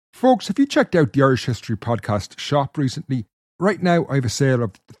Folks, have you checked out the Irish History Podcast shop recently? Right now, I have a sale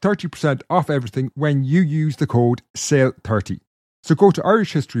of 30% off everything when you use the code SALE30. So go to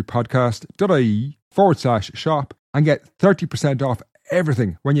irishhistorypodcast.ie/shop and get 30% off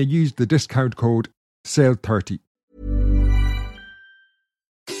everything when you use the discount code SALE30.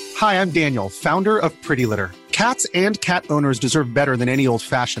 Hi, I'm Daniel, founder of Pretty Litter. Cats and cat owners deserve better than any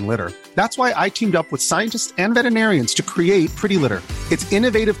old-fashioned litter. That's why I teamed up with scientists and veterinarians to create Pretty Litter. Its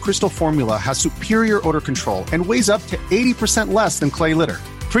innovative crystal formula has superior odor control and weighs up to 80% less than clay litter.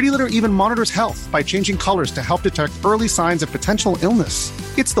 Pretty Litter even monitors health by changing colors to help detect early signs of potential illness.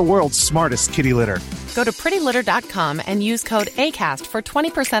 It's the world's smartest kitty litter. Go to prettylitter.com and use code ACAST for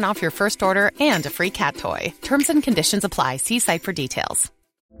 20% off your first order and a free cat toy. Terms and conditions apply. See site for details.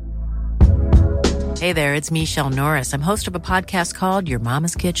 Hey there, it's Michelle Norris. I'm host of a podcast called Your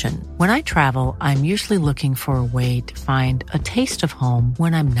Mama's Kitchen. When I travel, I'm usually looking for a way to find a taste of home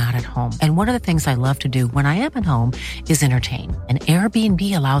when I'm not at home. And one of the things I love to do when I am at home is entertain. And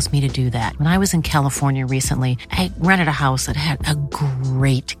Airbnb allows me to do that. When I was in California recently, I rented a house that had a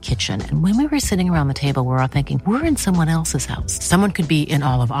great kitchen. And when we were sitting around the table, we're all thinking, we're in someone else's house. Someone could be in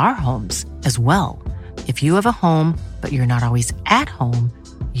all of our homes as well. If you have a home, but you're not always at home,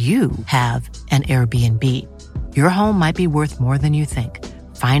 you have an Airbnb. Your home might be worth more than you think.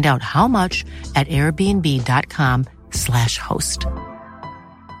 Find out how much at airbnb.com/host.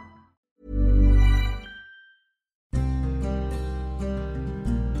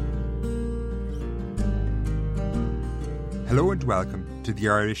 Hello and welcome to the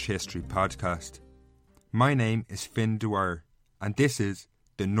Irish History Podcast. My name is Finn Dwyer, and this is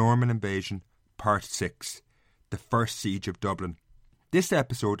The Norman Invasion, Part 6, The First Siege of Dublin. This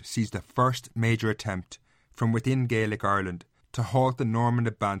episode sees the first major attempt from within Gaelic Ireland to halt the Norman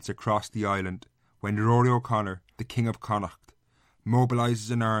advance across the island when Rory O'Connor, the King of Connacht,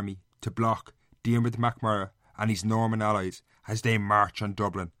 mobilises an army to block Diarmuid MacMurrough and his Norman allies as they march on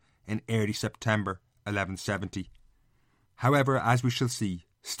Dublin in early September 1170. However, as we shall see,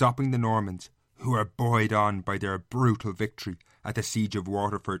 stopping the Normans, who are buoyed on by their brutal victory at the Siege of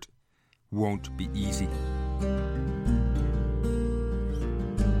Waterford, won't be easy.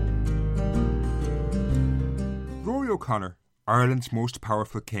 Rory O'Connor, Ireland's most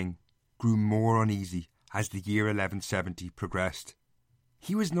powerful king, grew more uneasy as the year 1170 progressed.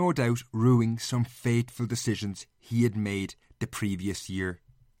 He was no doubt rueing some fateful decisions he had made the previous year.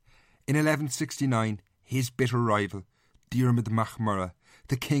 In 1169, his bitter rival, Diarmuid MacMurrough,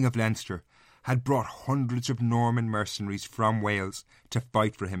 the King of Leinster, had brought hundreds of Norman mercenaries from Wales to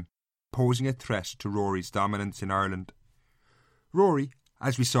fight for him, posing a threat to Rory's dominance in Ireland. Rory,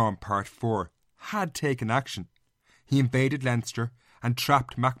 as we saw in Part 4, had taken action. He invaded Leinster and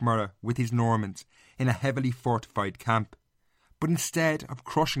trapped MacMurrough with his Normans in a heavily fortified camp. But instead of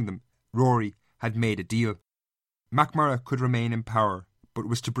crushing them, Rory had made a deal. MacMurrough could remain in power, but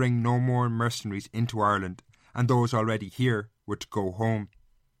was to bring no more mercenaries into Ireland, and those already here were to go home.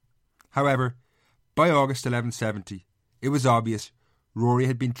 However, by August 1170, it was obvious Rory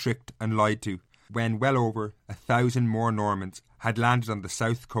had been tricked and lied to when well over 1,000 more Normans had landed on the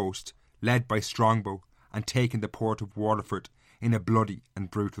south coast, led by Strongbow, and taken the port of Waterford in a bloody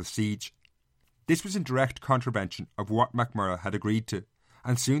and brutal siege. This was in direct contravention of what MacMurrough had agreed to,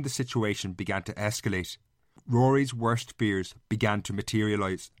 and soon the situation began to escalate. Rory's worst fears began to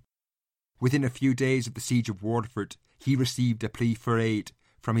materialise. Within a few days of the Siege of Waterford, he received a plea for aid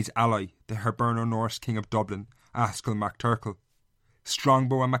from his ally, the Hiberno-Norse King of Dublin, Askill MacTurkle.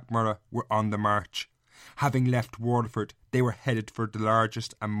 Strongbow and MacMurrough were on the march. Having left Waterford, they were headed for the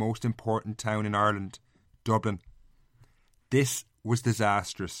largest and most important town in Ireland, Dublin. This was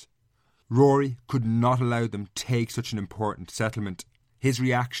disastrous. Rory could not allow them to take such an important settlement. His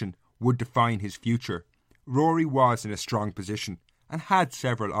reaction would define his future. Rory was in a strong position and had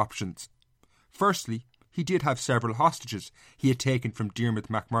several options. Firstly, he did have several hostages he had taken from Diarmuid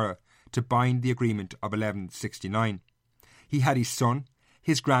MacMurrough to bind the agreement of 1169. He had his son,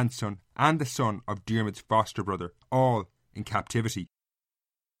 his grandson, and the son of Diarmuid's foster brother, all in captivity.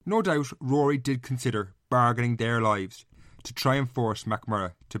 No doubt Rory did consider bargaining their lives to try and force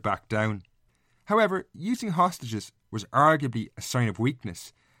MacMurrough to back down. However, using hostages was arguably a sign of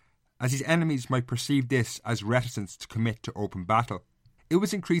weakness, as his enemies might perceive this as reticence to commit to open battle. It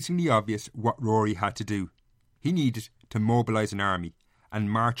was increasingly obvious what Rory had to do. He needed to mobilise an army and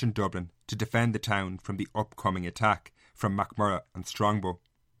march on Dublin to defend the town from the upcoming attack from MacMurrough and Strongbow.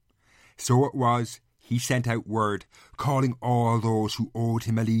 So it was he sent out word calling all those who owed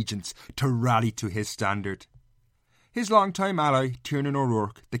him allegiance to rally to his standard. His longtime ally, Tiernan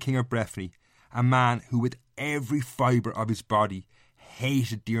O'Rourke, the King of Breffni, a man who with every fibre of his body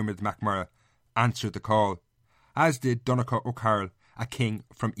hated Diarmaid MacMurrough, answered the call, as did Donogh O'Carroll, a king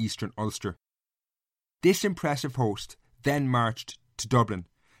from eastern Ulster. This impressive host then marched to Dublin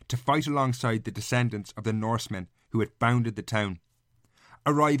to fight alongside the descendants of the Norsemen who had founded the town.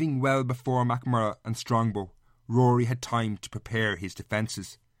 Arriving well before MacMurrough and Strongbow, Rory had time to prepare his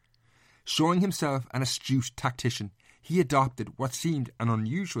defences. Showing himself an astute tactician, he adopted what seemed an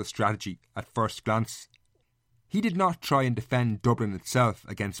unusual strategy at first glance. He did not try and defend Dublin itself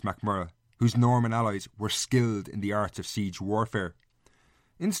against MacMurrough, whose Norman allies were skilled in the arts of siege warfare.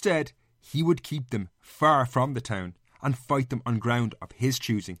 Instead, he would keep them far from the town and fight them on ground of his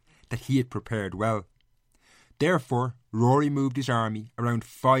choosing that he had prepared well. Therefore, Rory moved his army around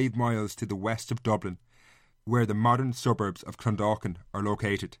 5 miles to the west of Dublin, where the modern suburbs of Clondalkin are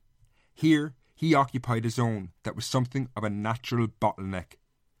located. Here, he occupied a zone that was something of a natural bottleneck.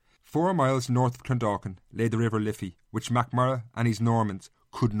 4 miles north of Clondalkin lay the River Liffey, which MacMurrough and his Normans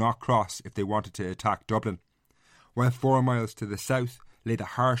could not cross if they wanted to attack Dublin, while 4 miles to the south lay the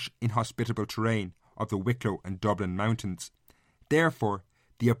harsh, inhospitable terrain of the Wicklow and Dublin mountains. Therefore,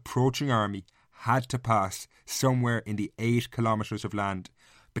 the approaching army had to pass somewhere in the 8 kilometres of land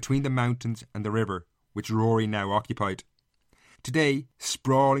between the mountains and the river, which Rory now occupied. Today,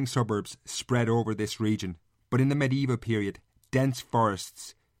 sprawling suburbs spread over this region, but in the medieval period, dense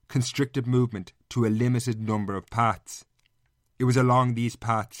forests constricted movement to a limited number of paths. It was along these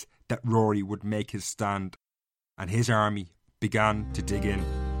paths that Rory would make his stand, and his army began to dig in.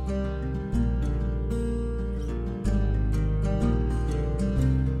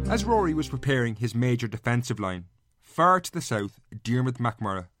 As Rory was preparing his major defensive line, far to the south, Diarmaid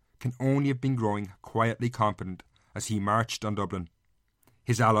MacMurrough can only have been growing quietly confident as he marched on Dublin.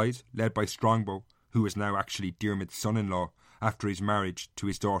 His allies, led by Strongbow, who was now actually Diarmaid's son-in-law after his marriage to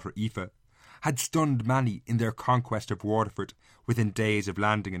his daughter Aoife, had stunned many in their conquest of Waterford within days of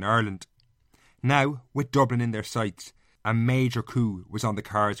landing in Ireland. Now, with Dublin in their sights, a major coup was on the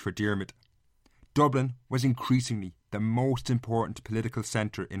cards for Diarmaid. Dublin was increasingly the most important political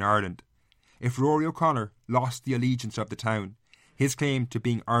centre in Ireland. If Rory O'Connor lost the allegiance of the town, his claim to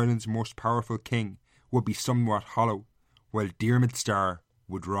being Ireland's most powerful king would be somewhat hollow, while Diarmaid's star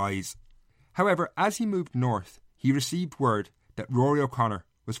would rise. However, as he moved north, he received word that Rory O'Connor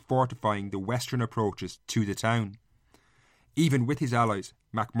was fortifying the western approaches to the town. Even with his allies,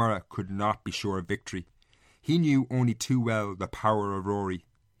 MacMurrough could not be sure of victory. He knew only too well the power of Rory.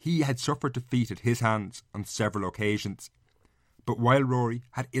 He had suffered defeat at his hands on several occasions. But while Rory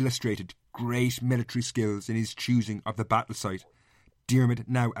had illustrated great military skills in his choosing of the battle site, Diarmaid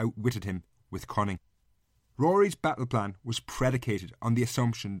now outwitted him with cunning. Rory's battle plan was predicated on the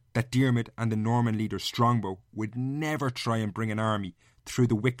assumption that Diarmaid and the Norman leader Strongbow would never try and bring an army through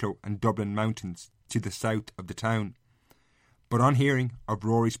the Wicklow and Dublin mountains to the south of the town. But on hearing of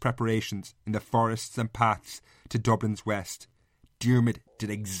Rory's preparations in the forests and paths to Dublin's west, Diarmaid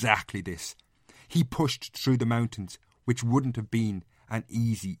did exactly this. He pushed through the mountains, which wouldn't have been an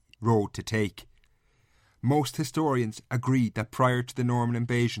easy road to take. Most historians agree that prior to the Norman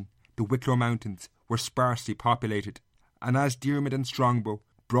invasion, the Wicklow Mountains were sparsely populated, and as Diarmaid and Strongbow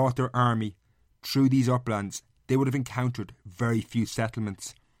brought their army through these uplands, they would have encountered very few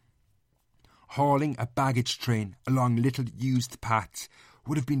settlements. Hauling a baggage train along little used paths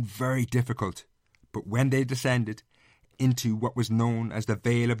would have been very difficult, but when they descended into what was known as the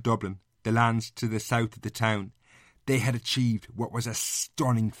Vale of Dublin, the lands to the south of the town, they had achieved what was a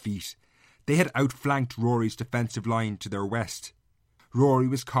stunning feat. They had outflanked Rory's defensive line to their west. Rory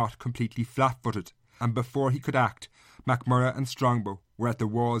was caught completely flat-footed, and before he could act, MacMurrough and Strongbow were at the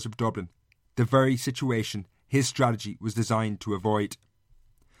walls of Dublin, the very situation his strategy was designed to avoid.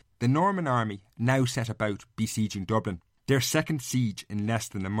 The Norman army now set about besieging Dublin, their second siege in less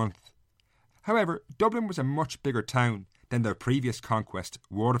than a month. However, Dublin was a much bigger town than their previous conquest,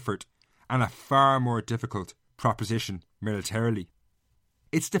 Waterford, and a far more difficult proposition militarily.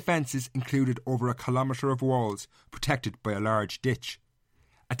 Its defences included over 1 kilometre of walls protected by a large ditch.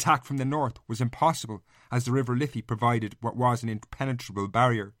 Attack from the north was impossible as the River Liffey provided what was an impenetrable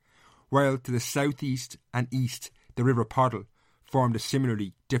barrier, while to the southeast and east the River Poddle formed a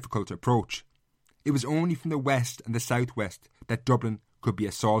similarly difficult approach. It was only from the west and the southwest that Dublin could be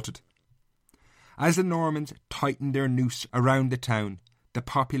assaulted. As the Normans tightened their noose around the town, the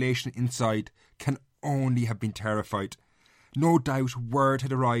population inside can only have been terrified. No doubt word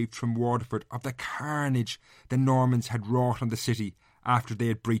had arrived from Waterford of the carnage the Normans had wrought on the city after they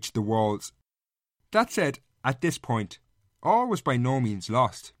had breached the walls. That said, at this point, all was by no means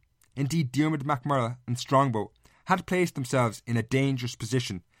lost. Indeed, Diarmaid MacMurrough and Strongbow had placed themselves in a dangerous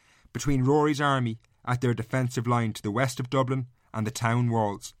position between Rory's army at their defensive line to the west of Dublin and the town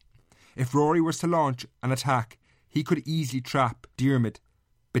walls. If Rory was to launch an attack, he could easily trap Diarmid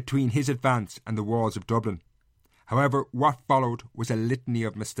between his advance and the walls of Dublin. However, what followed was a litany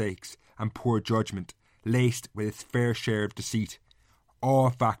of mistakes and poor judgment, laced with its fair share of deceit, all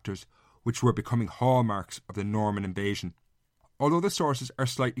factors which were becoming hallmarks of the Norman invasion. Although the sources are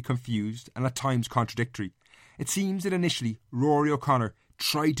slightly confused and at times contradictory, it seems that initially Rory O'Connor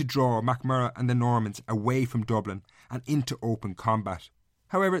tried to draw MacMurrough and the Normans away from Dublin and into open combat.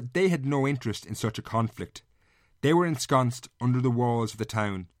 However, they had no interest in such a conflict. They were ensconced under the walls of the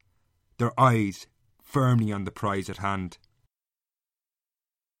town, their eyes firmly on the prize at hand.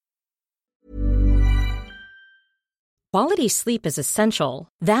 Quality sleep is essential.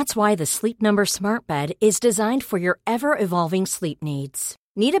 That's why the Sleep Number Smart Bed is designed for your ever-evolving sleep needs.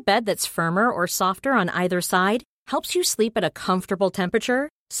 Need a bed that's firmer or softer on either side? Helps you sleep at a comfortable temperature?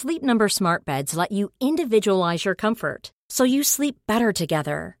 Sleep Number Smart Beds let you individualize your comfort, so you sleep better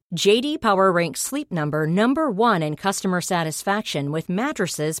together. J.D. Power ranks Sleep Number #1 in customer satisfaction with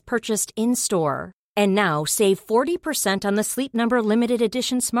mattresses purchased in-store. And now save 40% on the Sleep Number Limited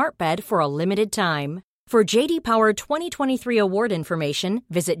Edition Smart Bed for a limited time. For J.D. Power 2023 award information,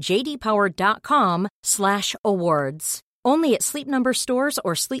 visit jdpower.com/awards. Only at Sleep Number stores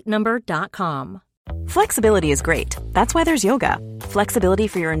or sleepnumber.com. Flexibility is great. That's why there's yoga. Flexibility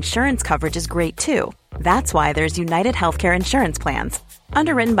for your insurance coverage is great too. That's why there's United Healthcare Insurance Plans.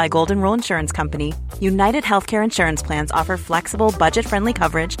 Underwritten by Golden Rule Insurance Company, United Healthcare Insurance Plans offer flexible, budget-friendly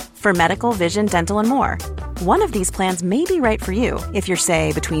coverage for medical, vision, dental, and more. One of these plans may be right for you if you're,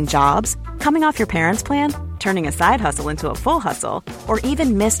 say, between jobs, coming off your parents' plan, turning a side hustle into a full hustle, or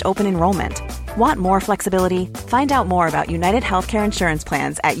even missed open enrollment. Want more flexibility? Find out more about United Healthcare Insurance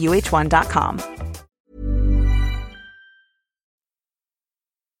Plans at uh1.com.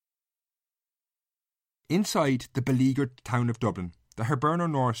 Inside the beleaguered town of Dublin, the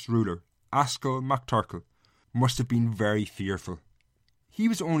Hiberno-Norse ruler, Askell MacTurkle, must have been very fearful. He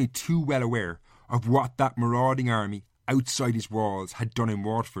was only too well aware of what that marauding army outside his walls had done in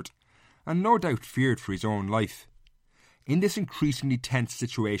Waterford, and no doubt feared for his own life. In this increasingly tense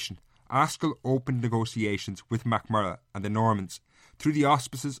situation, Askell opened negotiations with MacMurrough and the Normans through the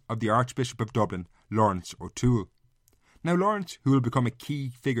auspices of the Archbishop of Dublin, Lawrence O'Toole. Now, Lawrence, who will become a key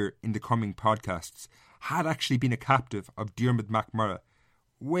figure in the coming podcasts, had actually been a captive of Diarmid MacMurrough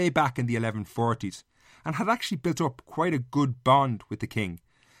way back in the 1140s and had actually built up quite a good bond with the king,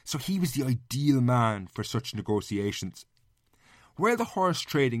 so he was the ideal man for such negotiations. While the horse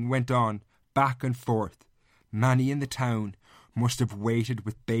trading went on back and forth, many in the town must have waited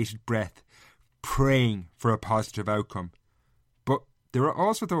with bated breath, praying for a positive outcome. But there are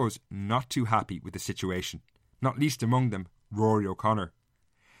also those not too happy with the situation, not least among them Rory O'Connor.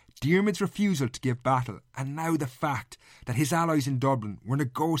 Diarmid's refusal to give battle, and now the fact that his allies in Dublin were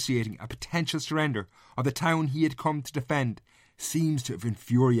negotiating a potential surrender of the town he had come to defend, seems to have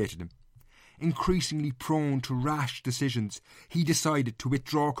infuriated him. Increasingly prone to rash decisions, he decided to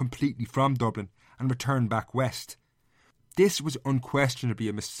withdraw completely from Dublin and return back west. This was unquestionably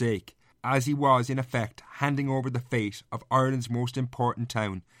a mistake, as he was in effect handing over the fate of Ireland's most important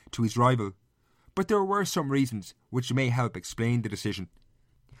town to his rival. But there were some reasons which may help explain the decision.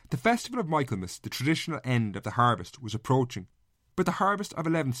 The festival of Michaelmas, the traditional end of the harvest, was approaching, but the harvest of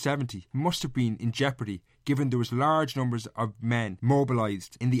 1170 must have been in jeopardy given there was large numbers of men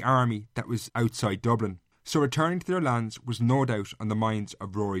mobilised in the army that was outside Dublin, so returning to their lands was no doubt on the minds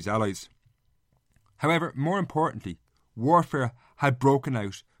of Rory's allies. However, more importantly, warfare had broken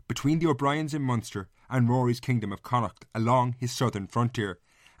out between the O'Briens in Munster and Rory's kingdom of Connacht along his southern frontier,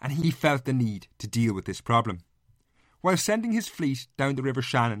 and he felt the need to deal with this problem. While sending his fleet down the River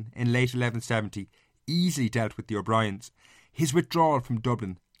Shannon in late 1170 easily dealt with the O'Briens, his withdrawal from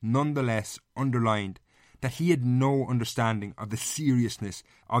Dublin nonetheless underlined that he had no understanding of the seriousness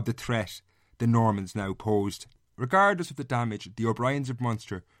of the threat the Normans now posed. Regardless of the damage the O'Briens of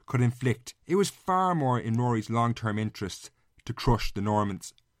Munster could inflict, it was far more in Rory's long-term interests to crush the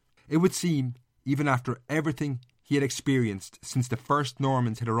Normans. It would seem, even after everything he had experienced since the first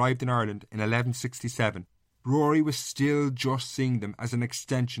Normans had arrived in Ireland in 1167, Rory was still just seeing them as an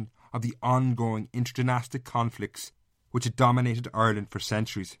extension of the ongoing interdynastic conflicts which had dominated Ireland for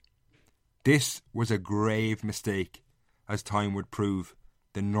centuries. This was a grave mistake, as time would prove.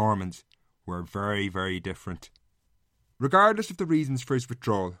 The Normans were very, very different. Regardless of the reasons for his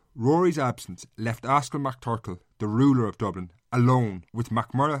withdrawal, Rory's absence left Askell MacTurkle, the ruler of Dublin, alone with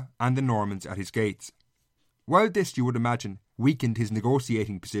MacMurrough and the Normans at his gates. While this, you would imagine, weakened his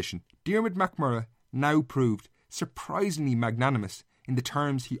negotiating position, Diarmid MacMurrough now proved surprisingly magnanimous in the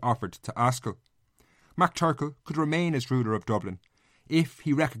terms he offered to Askell. MacTurkle could remain as ruler of Dublin if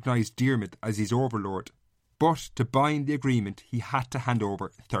he recognised Diarmid as his overlord, but to bind the agreement he had to hand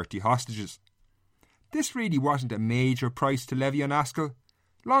over 30 hostages. This really wasn't a major price to levy on Askill.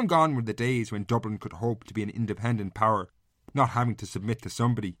 Long gone were the days when Dublin could hope to be an independent power, not having to submit to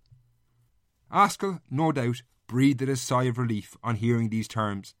somebody. Askill, no doubt, breathed a sigh of relief on hearing these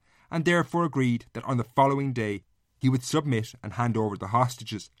terms, and therefore agreed that on the following day he would submit and hand over the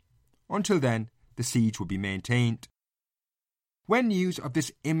hostages. Until then, the siege would be maintained. When news of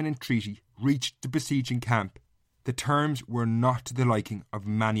this imminent treaty reached the besieging camp, the terms were not to the liking of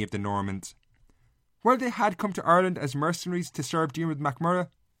many of the Normans. While they had come to Ireland as mercenaries to serve Diarmid MacMurrough,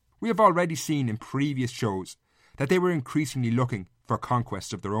 we have already seen in previous shows that they were increasingly looking for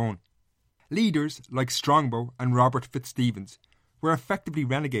conquests of their own. Leaders like Strongbow and Robert Fitzstephen were effectively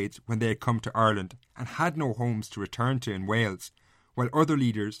renegades when they had come to Ireland and had no homes to return to in Wales, while other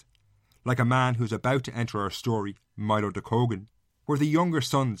leaders, like a man who is about to enter our story, Milo de Cogan, were the younger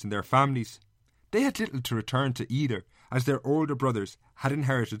sons in their families. They had little to return to either, as their older brothers had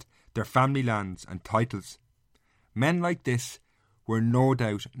inherited their family lands and titles. Men like this were no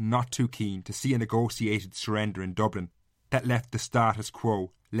doubt not too keen to see a negotiated surrender in Dublin that left the status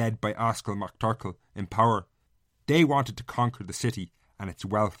quo led by Askill MacTurkle in power. They wanted to conquer the city and its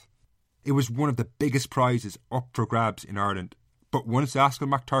wealth. It was one of the biggest prizes up for grabs in Ireland, but once Askill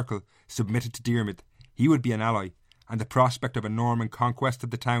MacTurkle submitted to Diarmid, he would be an ally, and the prospect of a Norman conquest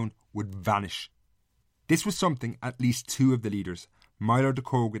of the town would vanish. This was something at least two of the leaders, Milo de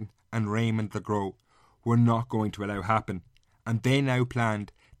Cogan and Raymond le Gros, were not going to allow happen, and they now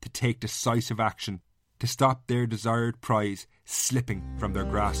planned to take decisive action to stop their desired prize slipping from their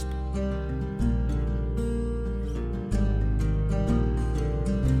grasp.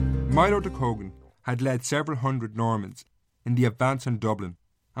 Milo de Cogan had led several hundred Normans in the advance on Dublin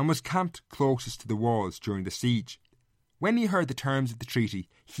and was camped closest to the walls during the siege. When he heard the terms of the treaty,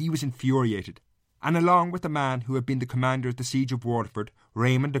 he was infuriated, and along with the man who had been the commander of the siege of Waterford,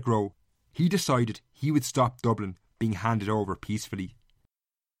 Raymond le Gros, he decided he would stop Dublin being handed over peacefully.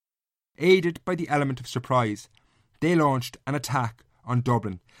 Aided by the element of surprise, they launched an attack on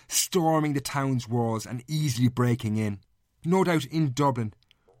Dublin, storming the town's walls and easily breaking in. No doubt in Dublin,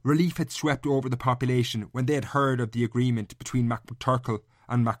 relief had swept over the population when they had heard of the agreement between MacTurkle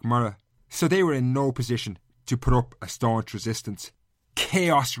and MacMurrough, so they were in no position to put up a staunch resistance.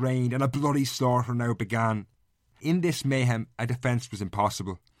 Chaos reigned and a bloody slaughter now began. In this mayhem, a defence was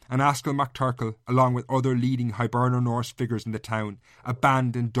impossible, and Askill MacTurkle, along with other leading Hiberno-Norse figures in the town,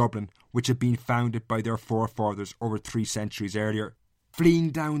 abandoned Dublin, which had been founded by their forefathers over 3 centuries earlier. Fleeing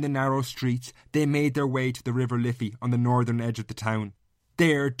down the narrow streets, they made their way to the River Liffey on the northern edge of the town.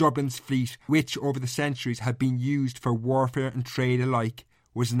 There, Dublin's fleet, which over the centuries had been used for warfare and trade alike,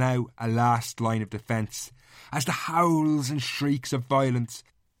 was now a last line of defence, as the howls and shrieks of violence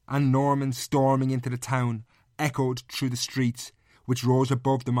and Normans storming into the town echoed through the streets, which rose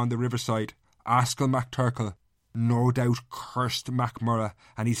above them on the riverside. Askill MacTurkle no doubt cursed MacMurrough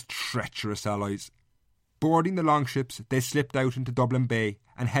and his treacherous allies. Boarding the longships, they slipped out into Dublin Bay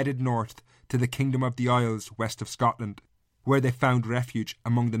and headed north to the Kingdom of the Isles west of Scotland, where they found refuge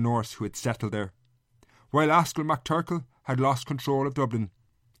among the Norse who had settled there. While Askill MacTurkle had lost control of Dublin,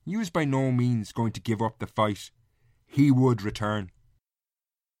 he was by no means going to give up the fight. He would return.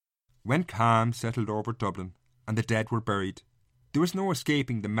 When calm settled over Dublin and the dead were buried, there was no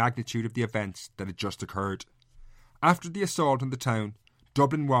escaping the magnitude of the events that had just occurred. After the assault on the town,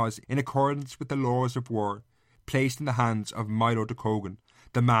 Dublin was, in accordance with the laws of war, placed in the hands of Milo de Cogan,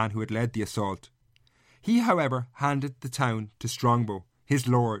 the man who had led the assault. He, however, handed the town to Strongbow, his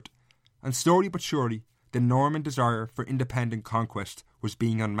lord, and slowly but surely the Norman desire for independent conquest was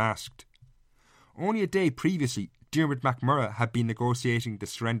being unmasked. Only a day previously, Diarmid MacMurrough had been negotiating the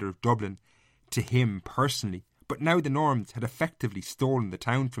surrender of Dublin to him personally, but now the Normans had effectively stolen the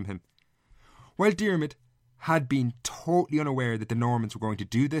town from him. While Diarmid had been totally unaware that the Normans were going to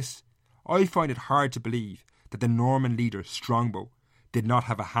do this, I find it hard to believe that the Norman leader Strongbow did not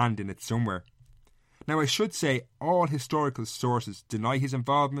have a hand in it somewhere. Now, I should say all historical sources deny his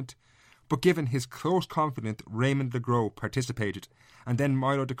involvement, but given his close confidant Raymond le Gros participated, and then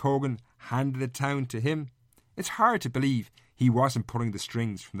Milo de Cogan handed the town to him, it's hard to believe he wasn't pulling the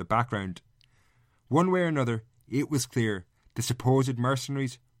strings from the background. One way or another, it was clear the supposed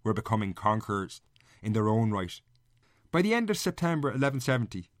mercenaries were becoming conquerors in their own right. By the end of September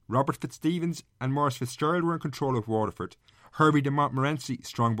 1170, Robert Fitzstephen and Maurice Fitzgerald were in control of Waterford. Herbie de Montmorency,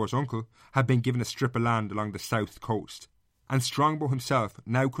 Strongbow's uncle, had been given a strip of land along the south coast, and Strongbow himself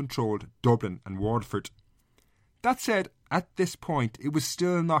now controlled Dublin and Waterford. That said, at this point it was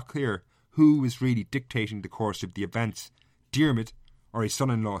still not clear who was really dictating the course of the events, Diarmid or his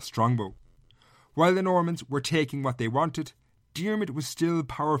son-in-law Strongbow. While the Normans were taking what they wanted, Diarmid was still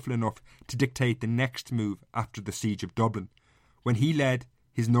powerful enough to dictate the next move after the siege of Dublin, when he led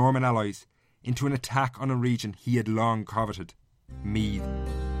his Norman allies into an attack on a region he had long coveted, Meath.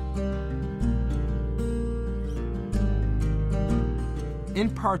 In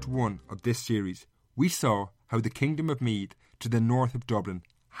part 1 of this series, we saw how the Kingdom of Meath to the north of Dublin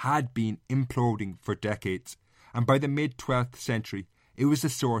had been imploding for decades, and by the mid-12th century it was the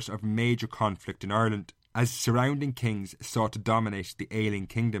source of major conflict in Ireland, as surrounding kings sought to dominate the ailing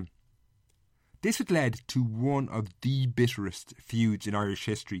kingdom. This had led to one of the bitterest feuds in Irish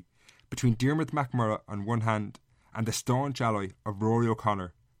history between Diarmid MacMurrough on one hand and the staunch ally of Rory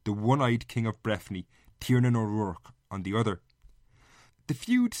O'Connor, the one-eyed king of Breffni, Tiernan O'Rourke, on the other. The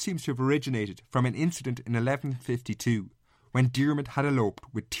feud seems to have originated from an incident in 1152 when Diarmid had eloped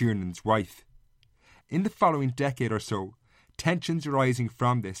with Tiernan's wife. In the following decade or so, tensions arising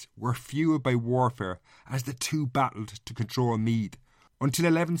from this were fuelled by warfare as the two battled to control Meath, until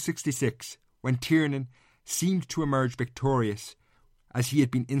 1166, when Tiernan seemed to emerge victorious as he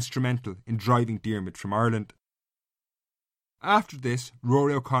had been instrumental in driving Diarmid from Ireland. After this,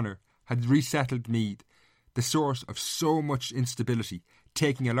 Rory O'Connor had resettled Meath, the source of so much instability,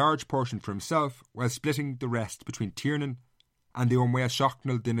 taking a large portion for himself while splitting the rest between Tiernan and the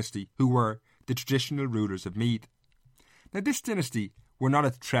O'Mael-Shochnall dynasty, who were the traditional rulers of Meath. Now, this dynasty were not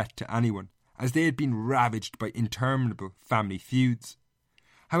a threat to anyone, as they had been ravaged by interminable family feuds.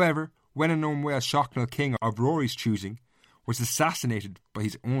 However, when an O'Mael-Shochnall king of Rory's choosing was assassinated by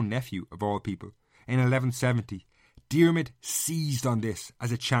his own nephew, of all people, in 1170, Diarmid seized on this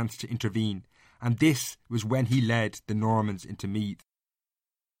as a chance to intervene, and this was when he led the Normans into Meath.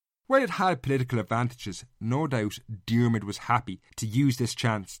 While it had political advantages, no doubt Diarmid was happy to use this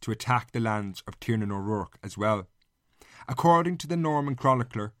chance to attack the lands of Tiernan O'Rourke as well. According to the Norman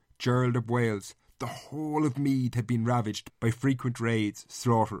chronicler Gerald of Wales, the whole of Meath had been ravaged by frequent raids,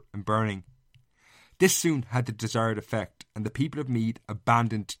 slaughter and burning. This soon had the desired effect, and the people of Meath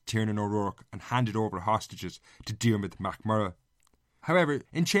abandoned Tiernan O'Rourke and handed over hostages to Diarmid MacMurrough. However,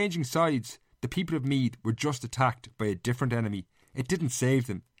 in changing sides, the people of Meath were just attacked by a different enemy. It didn't save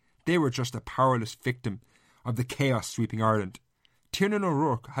them. They were just a powerless victim of the chaos sweeping Ireland. Tiernan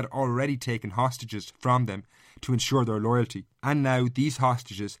O'Rourke had already taken hostages from them to ensure their loyalty, and now these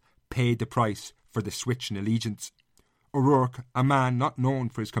hostages paid the price for the switch in allegiance. O'Rourke, a man not known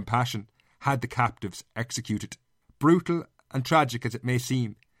for his compassion, had the captives executed. Brutal and tragic as it may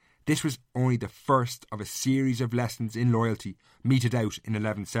seem, this was only the first of a series of lessons in loyalty meted out in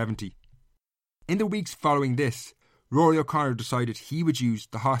 1170. In the weeks following this, Rory O'Connor decided he would use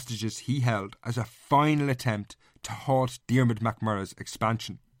the hostages he held as a final attempt to halt Diarmid MacMurrough's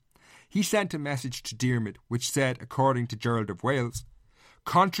expansion. He sent a message to Diarmid which said, according to Gerald of Wales,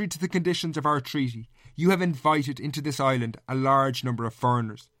 "Contrary to the conditions of our treaty, you have invited into this island a large number of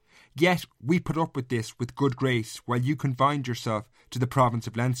foreigners. Yet we put up with this with good grace while you confined yourself to the province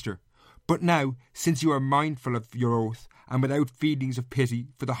of Leinster. But now, since you are mindful of your oath, and without feelings of pity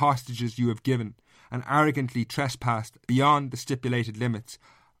for the hostages you have given, and arrogantly trespassed beyond the stipulated limits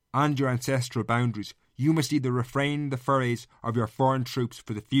and your ancestral boundaries, you must either refrain the forays of your foreign troops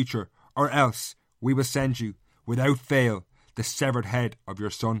for the future, or else we will send you, without fail, the severed head of your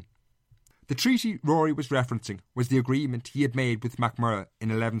son." The treaty Rory was referencing was the agreement he had made with MacMurrough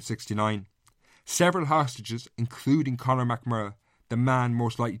in 1169. Several hostages, including Conor MacMurrough, the man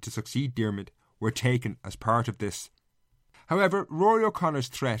most likely to succeed Diarmid, were taken as part of this. However, Rory O'Connor's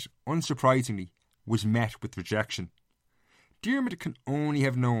threat, unsurprisingly, was met with rejection. Diarmid can only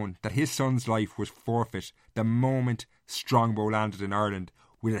have known that his son's life was forfeit the moment Strongbow landed in Ireland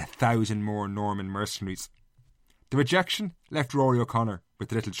with 1,000 more Norman mercenaries. The rejection left Rory O'Connor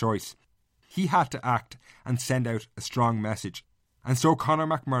with little choice. He had to act and send out a strong message, and so Conor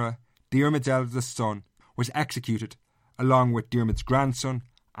MacMurrough, Diarmid's eldest son, was executed, along with Diarmid's grandson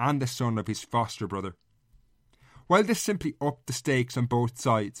and the son of his foster brother. While this simply upped the stakes on both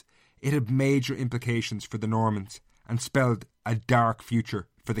sides, it had major implications for the Normans and spelled a dark future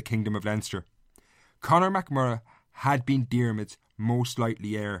for the Kingdom of Leinster. Conor MacMurrough had been Diarmid's most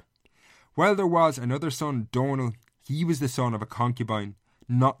likely heir. While there was another son, Donal, he was the son of a concubine,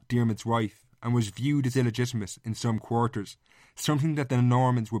 not Diarmid's wife, and was viewed as illegitimate in some quarters, something that the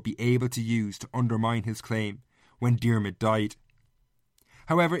Normans would be able to use to undermine his claim when Diarmid died.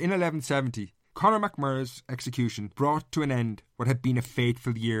 However, in 1170, Conor MacMurrough's execution brought to an end what had been a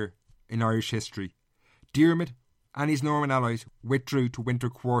fateful year in Irish history. Diarmid and his Norman allies withdrew to winter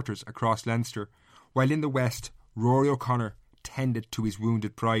quarters across Leinster, while in the west, Rory O'Connor tended to his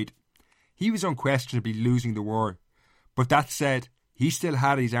wounded pride. he was unquestionably losing the war. But that said, he still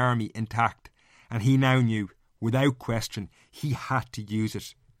had his army intact, and he now knew, without question, he had to use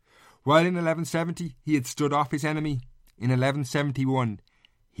it. While in 1170 he had stood off his enemy, in 1171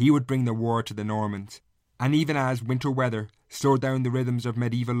 he would bring the war to the Normans. And even as winter weather slowed down the rhythms of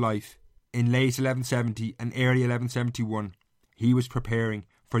medieval life, in late 1170 and early 1171 he was preparing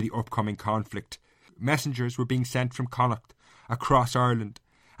for the upcoming conflict. Messengers were being sent from Connacht across Ireland,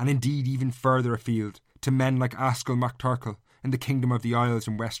 and indeed even further afield, to men like Askell MacTurkle in the Kingdom of the Isles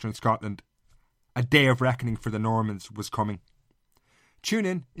in western Scotland. A day of reckoning for the Normans was coming.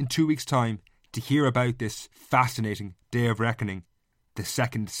 Tune in 2 weeks' time to hear about this fascinating day of reckoning, the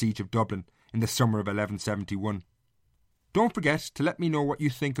Second Siege of Dublin in the summer of 1171. Don't forget to let me know what you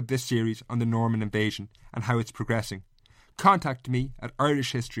think of this series on the Norman invasion and how it's progressing. Contact me at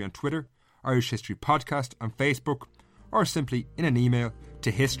Irish History on Twitter, Irish History Podcast on Facebook, or simply in an email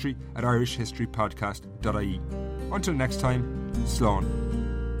to history@irishhistorypodcast.ie. Until next time, Slán.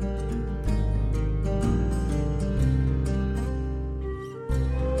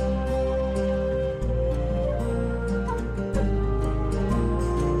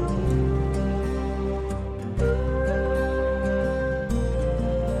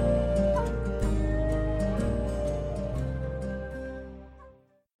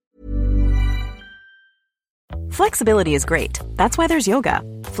 Flexibility is great. That's why there's yoga.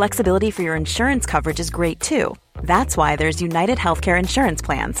 Flexibility for your insurance coverage is great too. That's why there's United Healthcare Insurance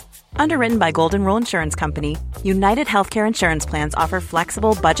Plans. Underwritten by Golden Rule Insurance Company, United Healthcare Insurance Plans offer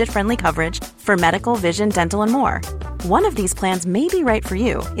flexible, budget-friendly coverage for medical, vision, dental, and more. One of these plans may be right for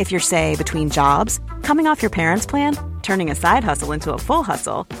you if you're, say, between jobs, coming off your parents' plan, turning a side hustle into a full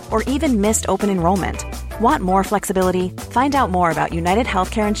hustle, or even missed open enrollment. Want more flexibility? Find out more about United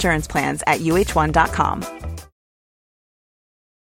Healthcare Insurance Plans at uh1.com.